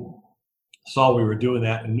people saw we were doing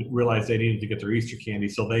that and realized they needed to get their Easter candy,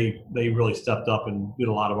 so they really stepped up and did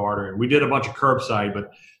a lot of ordering. We did a bunch of curbside, but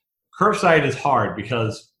curbside is hard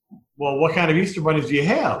because, well, what kind of Easter bunnies do you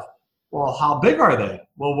have? Well, how big are they?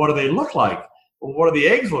 Well, what do they look like? Well, what do the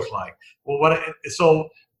eggs look like? Well, so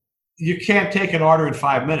you can't take an order in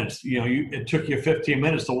 5 minutes. It took you 15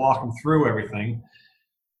 minutes to walk them through everything.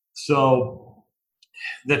 So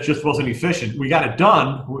that just wasn't efficient. We got it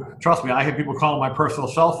done. Trust me, I had people calling my personal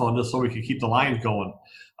cell phone just so we could keep the lines going.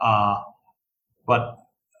 But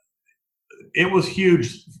it was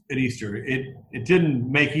huge at Easter. It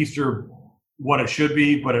didn't make Easter what it should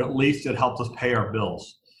be, but at least it helped us pay our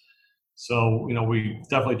bills. So, we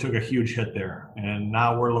definitely took a huge hit there. And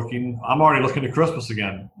now I'm already looking to Christmas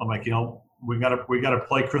again. I'm like, we gotta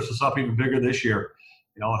play Christmas up even bigger this year.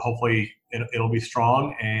 And hopefully it'll be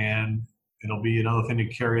strong, and it'll be another thing to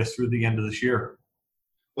carry us through the end of this year.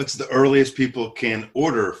 What's the earliest people can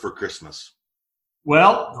order for Christmas?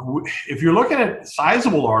 Well, if you're looking at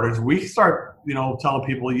sizable orders, we start, telling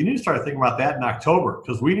people you need to start thinking about that in October,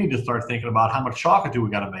 because we need to start thinking about how much chocolate do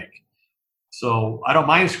we got to make. So I don't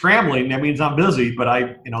mind scrambling. That means I'm busy, but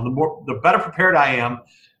the better prepared I am,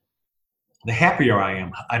 the happier I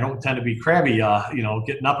am. I don't tend to be crabby,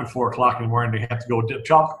 getting up at 4 o'clock in the morning to have to go dip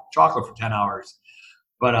chocolate for 10 hours.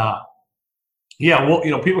 But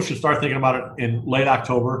people should start thinking about it in late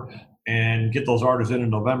October and get those orders in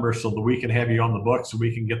November so that we can have you on the books, so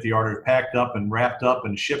we can get the orders packed up and wrapped up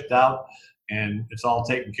and shipped out, and it's all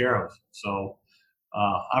taken care of. So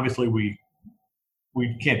obviously we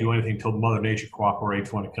can't do anything until Mother Nature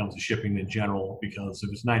cooperates when it comes to shipping in general, because if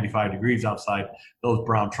it's 95 degrees outside, those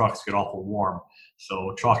brown trucks get awful warm.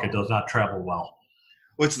 So chocolate does not travel well.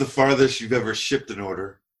 What's the farthest you've ever shipped an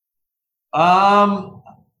order?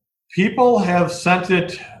 People have sent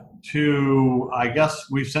it to, I guess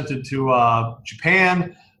we've sent it to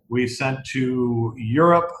Japan. We've sent to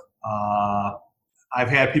Europe. I've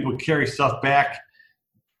had people carry stuff back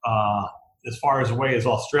as far as away as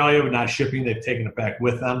Australia, but not shipping. They've taken it back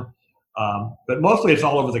with them. But mostly it's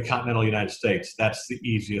all over the continental United States. That's the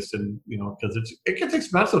easiest, and because it gets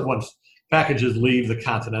expensive once packages leave the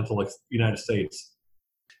continental United States.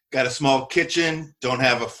 Got a small kitchen, don't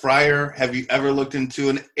have a fryer. Have you ever looked into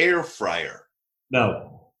an air fryer?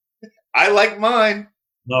 No. I like mine.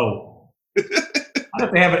 No. I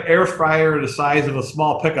have to have an air fryer the size of a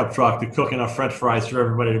small pickup truck to cook enough French fries for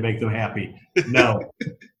everybody to make them happy. No.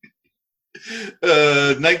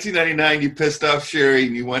 1999, you pissed off Sherry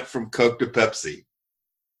and you went from Coke to Pepsi.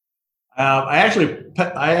 I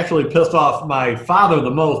actually pissed off my father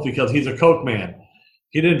the most because he's a Coke man.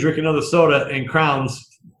 He didn't drink another soda in Crowns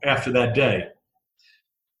after that day.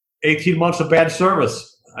 18 months of bad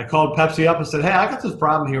service. I called Pepsi up and said, hey, I got this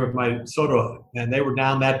problem here with my soda. And they were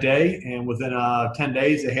down that day. And within 10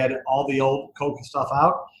 days, they had all the old Coke stuff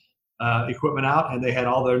out, equipment out, and they had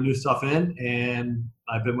all their new stuff in. And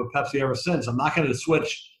I've been with Pepsi ever since. I'm not going to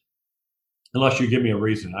switch unless you give me a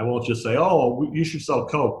reason. I won't just say, oh, you should sell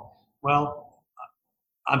Coke. Well,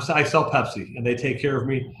 I sell Pepsi, and they take care of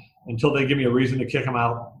me until they give me a reason to kick them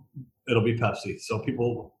out. It'll be Pepsi. So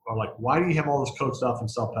people are like, why do you have all this Coke stuff and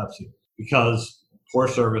sell Pepsi? Because poor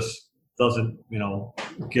service doesn't,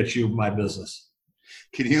 get you my business.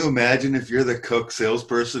 Can you imagine if you're the Coke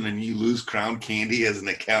salesperson and you lose Crown Candy as an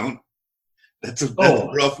account? That's a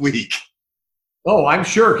rough week. Oh, I'm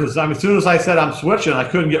sure, because as soon as I said I'm switching, I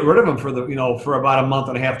couldn't get rid of them for about a month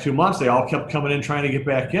and a half, 2 months. They all kept coming in trying to get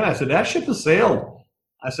back in. I said, that ship has sailed.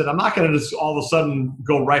 I said, I'm not going to just all of a sudden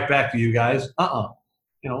go right back to you guys.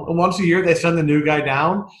 And once a year they send the new guy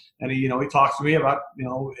down, and he talks to me about, if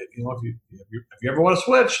you ever want to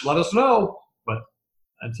switch, let us know. But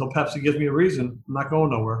until Pepsi gives me a reason, I'm not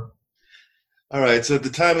going nowhere. All right. So at the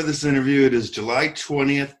time of this interview, it is July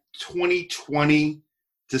 20th, 2020,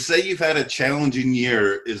 to say you've had a challenging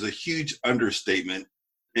year is a huge understatement.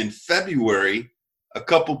 In February, a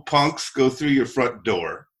couple punks go through your front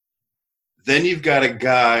door. Then you've got a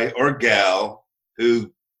guy or gal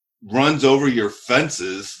who runs over your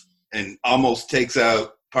fences and almost takes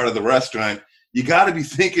out part of the restaurant. You got to be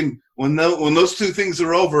thinking when those two things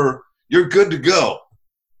are over, you're good to go.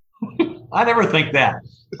 I never think that.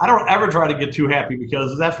 I don't ever try to get too happy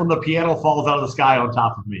because that's when the piano falls out of the sky on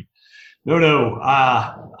top of me. No.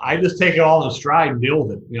 I just take it all in stride and deal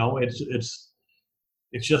with it.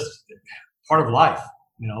 It's just part of life.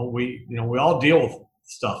 We all deal with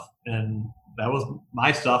stuff, and that was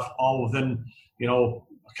my stuff all within, a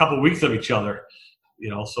couple of weeks of each other.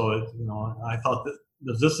 So I thought that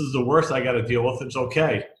if this is the worst I got to deal with, it's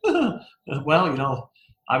okay. Well,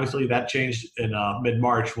 obviously that changed in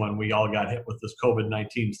mid-March when we all got hit with this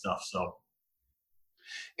COVID-19 stuff. So,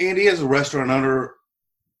 Andy, as a restaurant owner,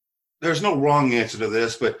 there's no wrong answer to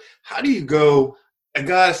this, but how do you go, I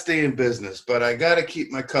got to stay in business, but I got to keep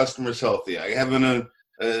my customers healthy. I have a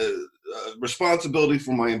responsibility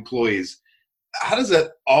for my employees. How does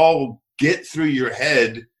that all get through your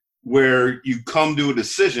head where you come to a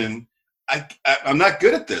decision? I'm not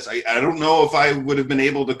good at this. I don't know if I would have been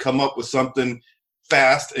able to come up with something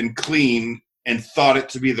fast and clean and thought it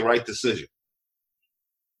to be the right decision.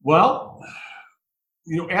 Well,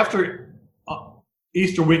 after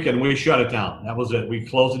Easter weekend, we shut it down. That was it. We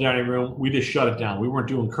closed the dining room. We just shut it down. We weren't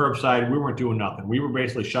doing curbside. We weren't doing nothing. We were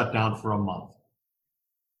basically shut down for a month,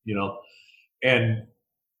 and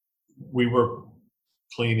we were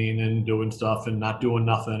cleaning and doing stuff and not doing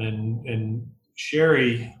nothing. And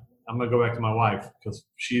Sherry, I'm going to go back to my wife because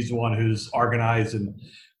she's the one who's organized and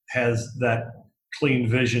has that clean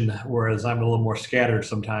vision, whereas I'm a little more scattered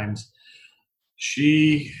sometimes.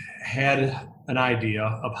 She had an idea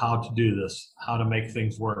of how to do this, how to make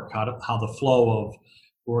things work, how the flow of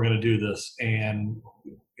we're going to do this, and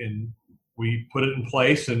we put it in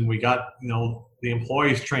place, and we got the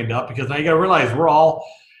employees trained up, because now you got to realize we're all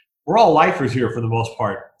lifers here for the most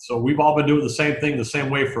part. So we've all been doing the same thing the same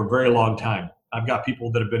way for a very long time. I've got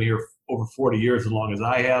people that have been here over 40 years, as long as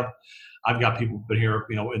I have. I've got people who've been here,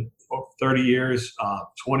 in 30 years,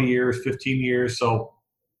 20 years, 15 years. So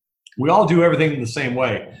we all do everything in the same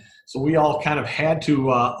way. So we all kind of had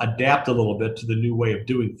to adapt a little bit to the new way of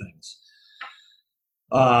doing things.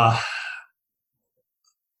 I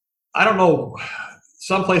don't know.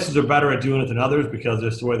 Some places are better at doing it than others because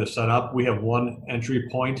it's the way they're set up. We have one entry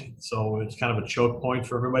point, so it's kind of a choke point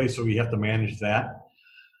for everybody. So we have to manage that.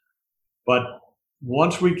 But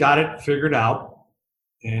once we got it figured out,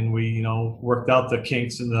 and we, worked out the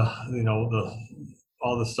kinks and all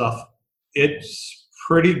the stuff, it's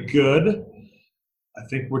pretty good. I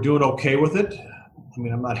think we're doing okay with it. I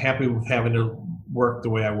mean, I'm not happy with having to work the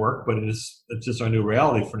way I work, but it's just our new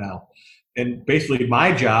reality for now. And basically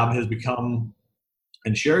my job has become,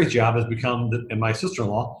 and Sherry's job has become, and my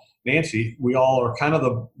sister-in-law, Nancy, we all are kind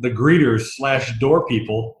of the greeters / door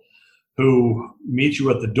people who meet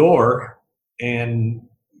you at the door and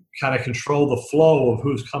kind of control the flow of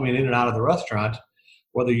who's coming in and out of the restaurant,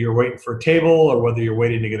 whether you're waiting for a table or whether you're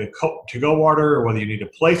waiting to get a to-go order or whether you need to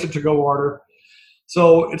place a to-go order.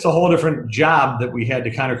 So it's a whole different job that we had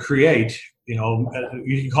to kind of create. You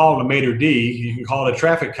can call it a maitre d', you can call it a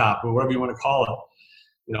traffic cop, or whatever you want to call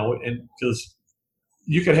it. And because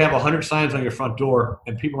you could have 100 signs on your front door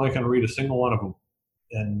and people aren't going to read a single one of them.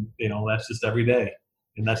 And, that's just every day.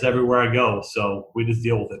 And that's everywhere I go. So we just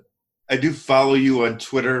deal with it. I do follow you on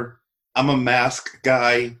Twitter. I'm a mask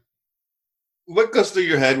guy. What goes through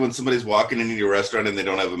your head when somebody's walking into your restaurant and they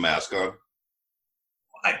don't have a mask on?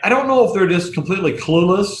 I don't know if they're just completely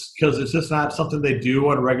clueless because it's just not something they do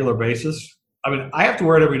on a regular basis. I mean, I have to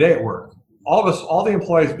wear it every day at work. All of us, all the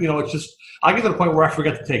employees, it's just, I get to the point where I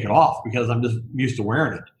forget to take it off because I'm just used to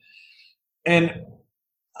wearing it. And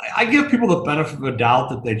I give people the benefit of the doubt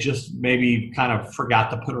that they just maybe kind of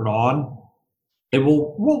forgot to put it on. And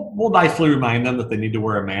we'll nicely remind them that they need to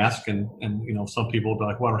wear a mask. And some people will be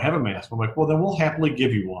like, well, I don't have a mask. I'm like, well, then we'll happily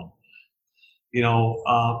give you one.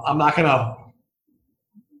 I'm not going to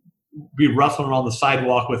be wrestling on the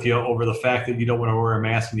sidewalk with you over the fact that you don't want to wear a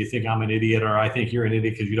mask and you think I'm an idiot, or I think you're an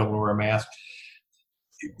idiot because you don't want to wear a mask.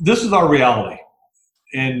 This is our reality.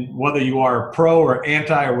 And whether you are pro or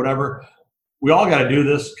anti or whatever, we all got to do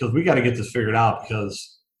this because we got to get this figured out,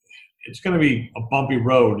 because it's going to be a bumpy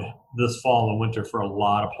road this fall and winter for a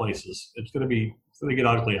lot of places. It's going to get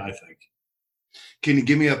ugly, I think. Can you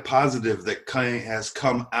give me a positive that kind of has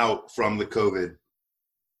come out from the COVID?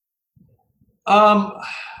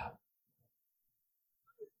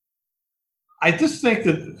 I just think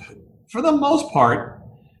that for the most part,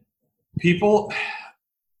 people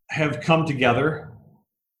have come together,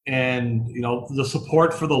 and the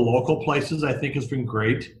support for the local places I think has been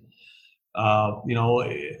great.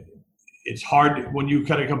 It's hard when you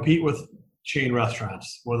kind of compete with chain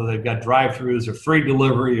restaurants, whether they've got drive-throughs or free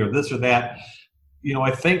delivery or this or that.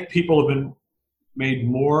 I think people have been made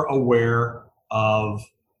more aware of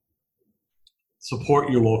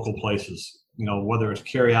support your local places, whether it's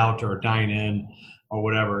carry out or dine in or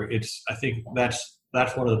whatever. I think that's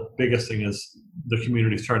one of the biggest things is the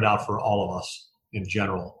community's turned out for all of us in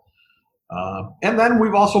general. And then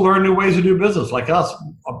we've also learned new ways to do business. Like us,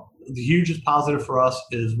 the hugest positive for us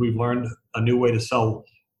is we've learned a new way to sell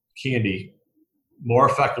candy more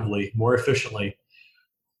effectively, more efficiently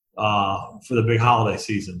for the big holiday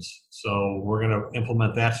seasons. So we're going to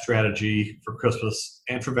implement that strategy for Christmas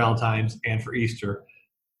and for Valentine's and for Easter.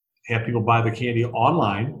 Have people buy the candy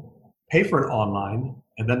online, pay for it online,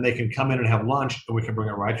 and then they can come in and have lunch, and we can bring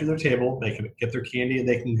it right to their table. They can get their candy and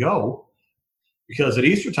they can go. Because at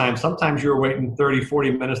Easter time, sometimes you're waiting 30,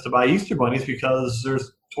 40 minutes to buy Easter bunnies because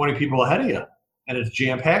there's 20 people ahead of you, and it's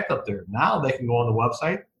jam-packed up there. Now they can go on the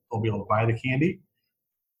website. They'll be able to buy the candy,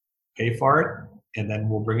 pay for it, and then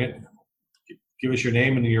we'll bring it. Give us your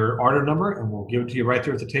name and your order number, and we'll give it to you right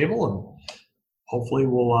there at the table, and hopefully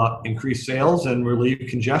we'll increase sales and relieve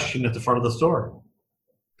congestion at the front of the store.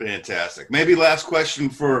 Fantastic. Maybe last question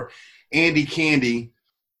for Andy Candy.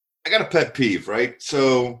 I got a pet peeve, right?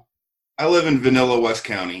 So I live in Vanilla, West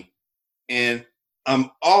County, and I'm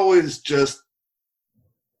always just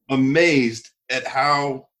amazed at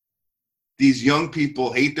how these young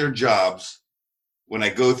people hate their jobs when I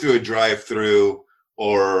go through a drive-through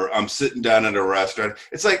or I'm sitting down at a restaurant.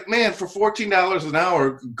 It's like, man, for $14 an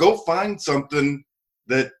hour, go find something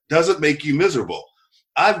that doesn't make you miserable.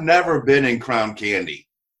 I've never been in Crown Candy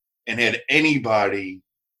and had anybody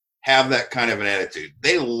have that kind of an attitude.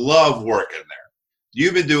 They love working there.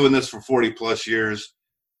 You've been doing this for 40 plus years.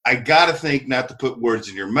 I got to think, not to put words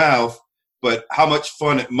in your mouth, but how much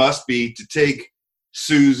fun it must be to take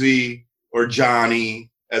Susie or Johnny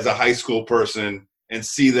as a high school person and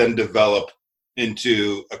see them develop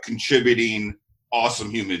into a contributing, awesome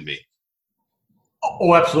human being.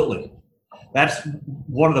 Oh, absolutely. That's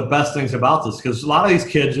one of the best things about this, because a lot of these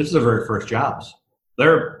kids, this is their very first jobs.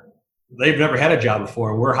 They've never had a job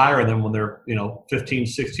before, and we're hiring them when they're 15,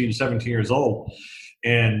 16, 17 years old.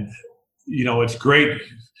 And it's great.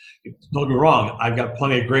 Don't get me wrong, I've got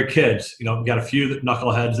plenty of great kids. I've got a few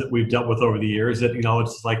knuckleheads that we've dealt with over the years that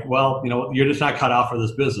it's like, well, you're just not cut out for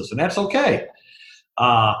this business, and that's okay.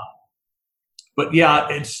 But yeah,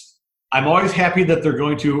 I'm always happy that they're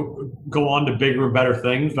going to go on to bigger and better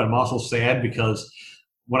things, but I'm also sad because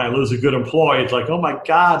when I lose a good employee, it's like, oh my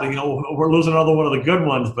God, we're losing another one of the good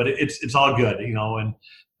ones, but it's all good, and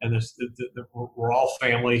we're all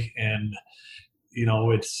family, and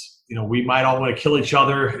we might all want to kill each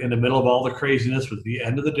other in the middle of all the craziness, but at the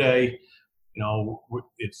end of the day,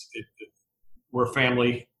 we're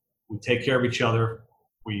family. We take care of each other.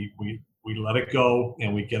 We let it go,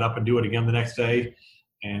 and we get up and do it again the next day,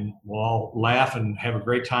 and we'll all laugh and have a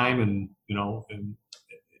great time, and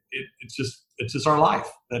it's just our life.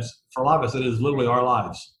 That's, for a lot of us, it is literally our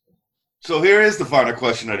lives. So here is the final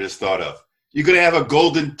question I just thought of. You're going to have a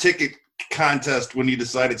golden ticket contest when you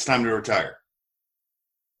decide it's time to retire.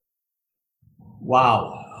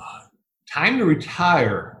 Wow. Time to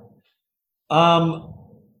retire. I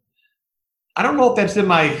don't know if that's in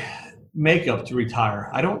my makeup to retire.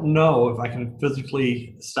 I don't know if I can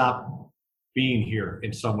physically stop being here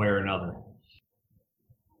in some way or another.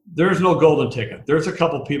 There's no golden ticket. There's a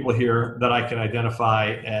couple people here that I can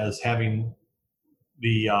identify as having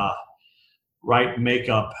the right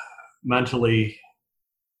makeup, mentally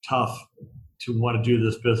tough to want to do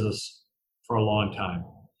this business for a long time.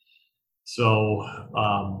 So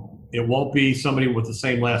it won't be somebody with the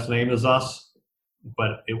same last name as us,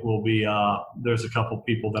 but it will be, there's a couple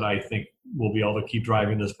people that I think will be able to keep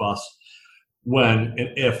driving this bus when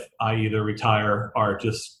and if I either retire or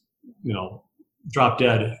just, drop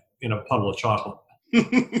dead in a puddle of chocolate.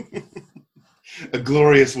 A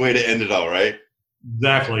glorious way to end it all, right?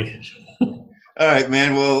 Exactly. All right,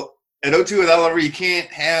 man. Well, at O2 with Oliver, you can't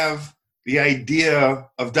have the idea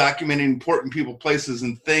of documenting important people, places,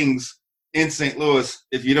 and things in St. Louis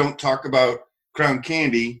if you don't talk about Crown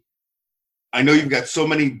Candy. I know you've got so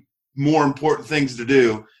many more important things to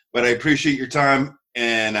do, but I appreciate your time,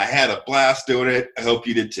 and I had a blast doing it. I hope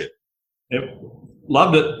you did too. Yep.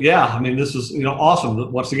 Loved it. Yeah. I mean, this is,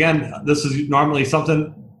 awesome. Once again, this is normally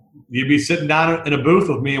something you'd be sitting down in a booth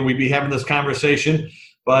with me and we'd be having this conversation,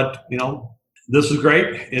 but this is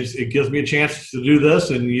great. It gives me a chance to do this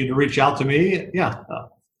and you to reach out to me. Yeah.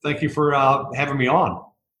 Thank you for having me on.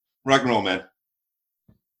 Rock and roll, man.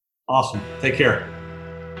 Awesome. Take care.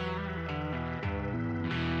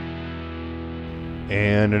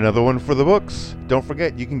 And another one for the books. Don't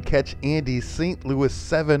forget, you can catch Andy's St. Louis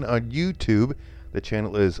 7 on YouTube. The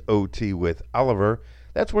channel is OT with Oliver.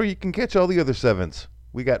 That's where you can catch all the other 7s.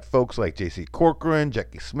 We got folks like J.C. Corcoran,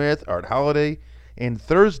 Jackie Smith, Art Holliday, and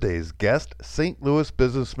Thursday's guest, St. Louis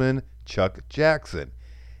businessman Chuck Jackson.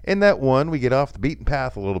 In that one, we get off the beaten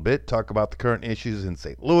path a little bit, talk about the current issues in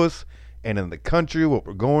St. Louis and in the country, what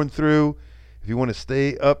we're going through. If you want to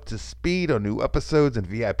stay up to speed on new episodes and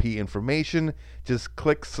VIP information, just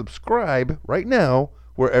click subscribe right now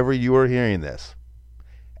wherever you are hearing this.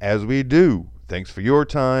 As we do, thanks for your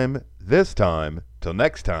time, this time. Till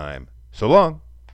next time, so long.